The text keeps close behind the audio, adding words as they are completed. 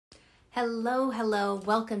Hello, hello.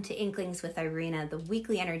 Welcome to Inklings with Irina, the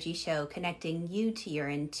weekly energy show connecting you to your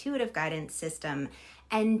intuitive guidance system.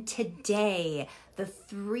 And today, the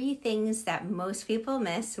 3 things that most people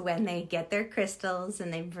miss when they get their crystals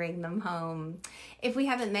and they bring them home. If we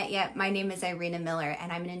haven't met yet, my name is Irina Miller,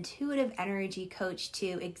 and I'm an intuitive energy coach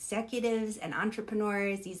to executives and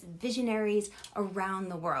entrepreneurs, these visionaries around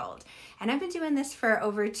the world. And I've been doing this for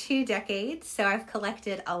over 2 decades, so I've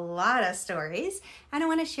collected a lot of stories, and I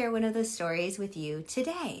want to share one of those stories with you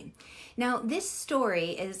today. Now, this story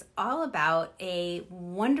is all about a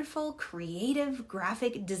wonderful, creative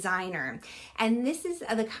graphic designer. And this is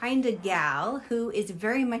the kind of gal who is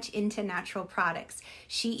very much into natural products.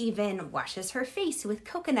 She even washes her face with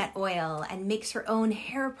coconut oil and makes her own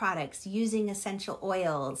hair products using essential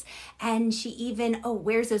oils. And she even,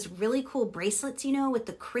 wears those really cool bracelets, with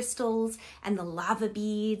the crystals and the lava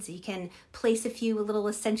beads. You can place a few little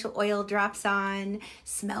essential oil drops on,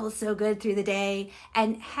 smells so good through the day.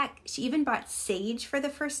 And heck, she even bought sage for the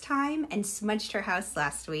first time and smudged her house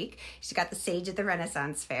last week. She got the sage at the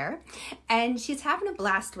Renaissance Fair, and she's having a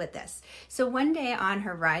blast with this. So one day on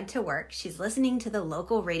her ride to work, she's listening to the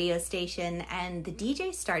local radio station, and the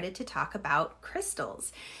DJ started to talk about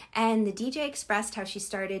crystals. And the DJ expressed how she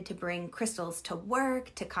started to bring crystals to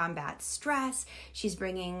work to combat stress. She's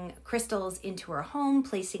bringing crystals into her home,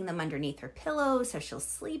 placing them underneath her pillow so she'll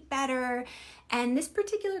sleep better. And this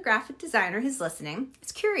particular graphic designer who's listening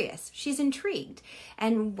is curious. She's intrigued.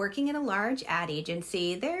 And working at a large ad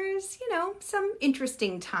agency, there's, some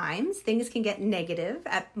interesting times. Things can get negative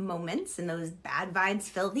at moments, and those bad vibes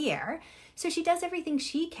fill the air. So she does everything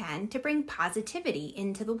she can to bring positivity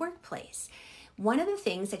into the workplace. One of the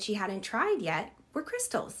things that she hadn't tried yet were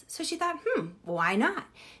crystals. So she thought, why not?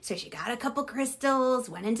 So she got a couple crystals,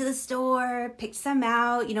 went into the store, picked some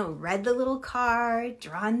out, read the little card,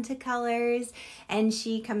 drawn to colors, and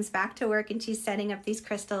she comes back to work and she's setting up these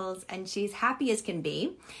crystals and she's happy as can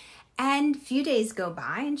be. And a few days go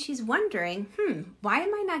by and she's wondering, why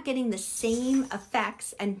am I not getting the same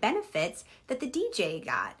effects and benefits that the DJ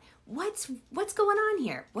got? What's going on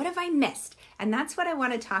here? What have I missed? And that's what I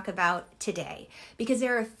want to talk about today, because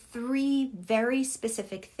there are 3 very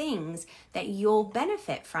specific things that you'll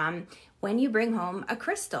benefit from when you bring home a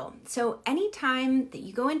crystal. So anytime that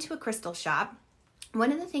you go into a crystal shop,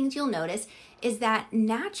 one of the things you'll notice is that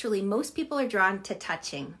naturally most people are drawn to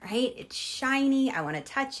touching, right? It's shiny, I want to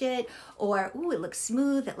touch it, or it looks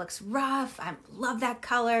smooth, it looks rough, I love that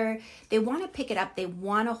color. They want to pick it up, they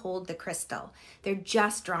want to hold the crystal. They're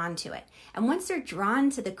just drawn to it. And once they're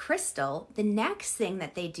drawn to the crystal, the next thing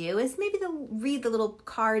that they do is maybe they'll read the little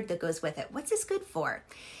card that goes with it. What's this good for?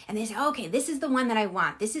 And they say, okay, this is the one that I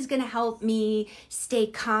want. This is going to help me stay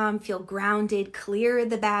calm, feel grounded, clear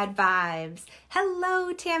the bad vibes.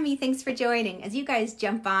 Hello, Tammy, thanks for joining. As you guys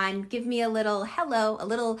jump on, give me a little hello, a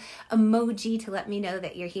little emoji to let me know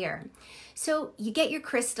that you're here. So you get your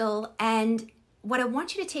crystal, and what I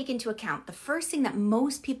want you to take into account, the first thing that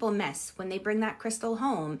most people miss when they bring that crystal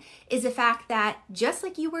home is the fact that just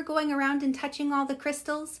like you were going around and touching all the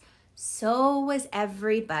crystals, so was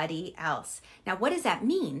everybody else. Now, what does that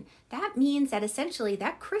mean? That means that essentially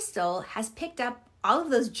that crystal has picked up all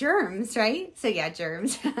of those germs, right? So yeah,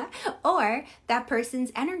 germs. Or that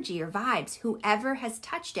person's energy or vibes, whoever has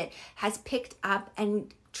touched it has picked up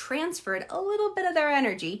and transferred a little bit of their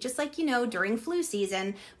energy, just like, during flu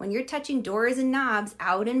season, when you're touching doors and knobs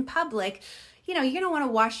out in public, you're going to want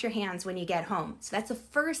to wash your hands when you get home. So that's the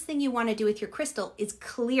first thing you want to do with your crystal is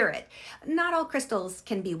clear it. Not all crystals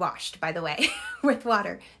can be washed, by the way, with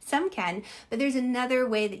water. Some can, but there's another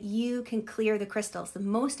way that you can clear the crystals. The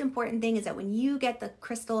most important thing is that when you get the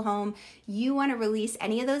crystal home, you want to release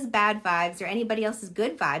any of those bad vibes or anybody else's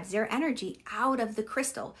good vibes, their energy out of the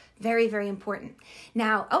crystal. Very, very important.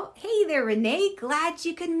 Now, hey there, Renee. Glad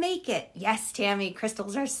you could make it. Yes, Tammy,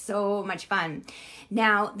 crystals are so much fun.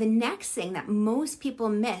 Now, the next thing that most people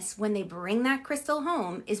miss when they bring that crystal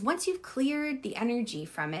home is once you've cleared the energy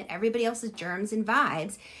from it, everybody else's germs and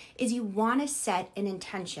vibes, is you want to set an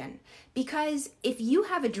intention. Because if you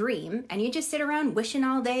have a dream and you just sit around wishing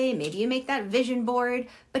all day, maybe you make that vision board,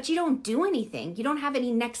 but you don't do anything, you don't have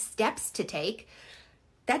any next steps to take,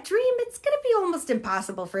 that dream, it's going to be almost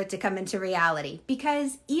impossible for it to come into reality,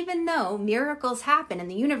 because even though miracles happen and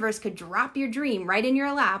the universe could drop your dream right in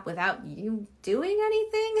your lap without you doing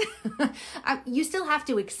anything, you still have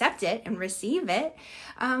to accept it and receive it.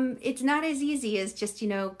 It's not as easy as just,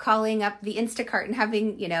 calling up the Instacart and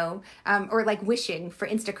having, or like wishing for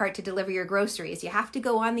Instacart to deliver your groceries. You have to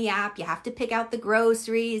go on the app, you have to pick out the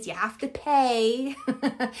groceries, you have to pay,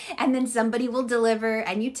 and then somebody will deliver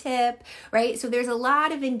and you tip, right? So there's a lot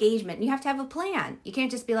lot of engagement. You have to have a plan. You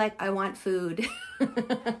can't just be like, I want food.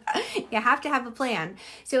 You have to have a plan.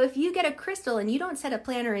 So if you get a crystal and you don't set a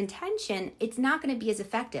plan or intention, it's not going to be as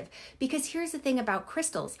effective. Because here's the thing about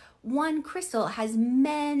crystals. One crystal has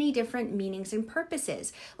many different meanings and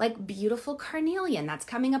purposes, like beautiful carnelian. That's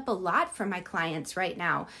coming up a lot for my clients right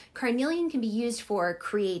now. Carnelian can be used for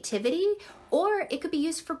creativity, or it could be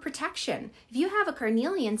used for protection. If you have a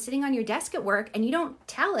carnelian sitting on your desk at work and you don't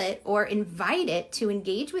tell it or invite it to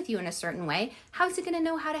engage with you in a certain way, how's it going to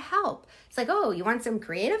know how to help? It's like, oh, you want some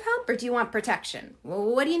creative help or do you want protection?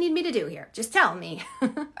 Well, what do you need me to do here? Just tell me.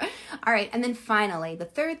 All right. And then finally, the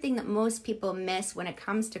third thing that most people miss when it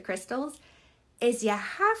comes to crystals is you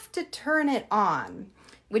have to turn it on,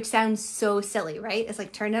 which sounds so silly, right? It's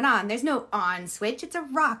like, turn it on. There's no on switch. It's a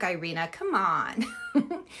rock, Irina. Come on.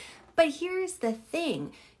 But here's the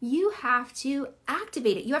thing. You have to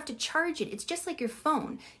activate it. You have to charge it. It's just like your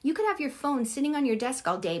phone. You could have your phone sitting on your desk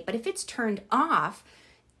all day, but if it's turned off,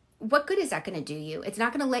 what good is that going to do you? It's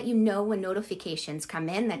not going to let you know when notifications come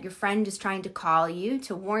in that your friend is trying to call you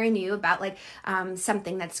to warn you about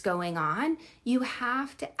something that's going on. You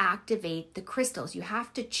have to activate the crystals. You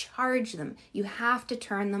have to charge them. You have to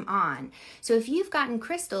turn them on. So if you've gotten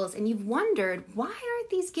crystals and you've wondered, why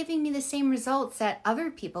aren't these giving me the same results that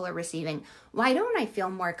other people are receiving? Why don't I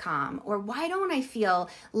feel more calm? Or why don't I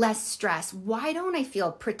feel less stress? Why don't I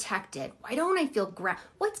feel protected? Why don't I feel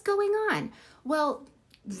what's going on? Well,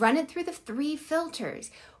 run it through the 3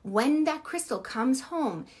 filters. When that crystal comes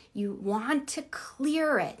home, you want to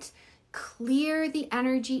clear it. Clear the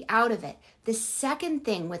energy out of it. The second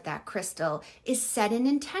thing with that crystal is set an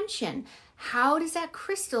intention. How does that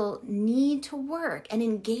crystal need to work and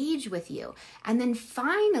engage with you? And then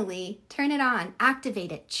finally, turn it on,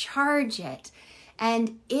 activate it, charge it.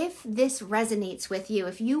 And if this resonates with you,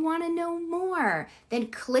 if you want to know more,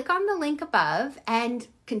 then click on the link above and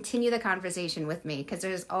continue the conversation with me, because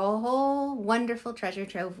there's a whole wonderful treasure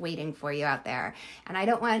trove waiting for you out there. And I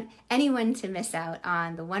don't want anyone to miss out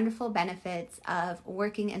on the wonderful benefits of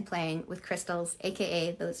working and playing with crystals,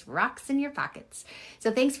 aka those rocks in your pockets.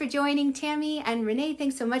 So thanks for joining, Tammy and Renee.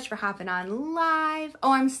 Thanks so much for hopping on live.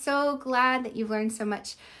 Oh, I'm so glad that you've learned so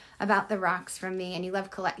much about the rocks from me, and you've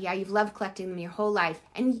loved collecting them your whole life,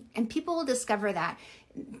 and people will discover that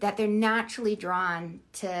they're naturally drawn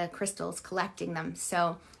to crystals, collecting them.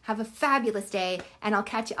 So have a fabulous day, and I'll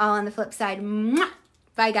catch you all on the flip side. Mwah!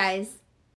 Bye, guys.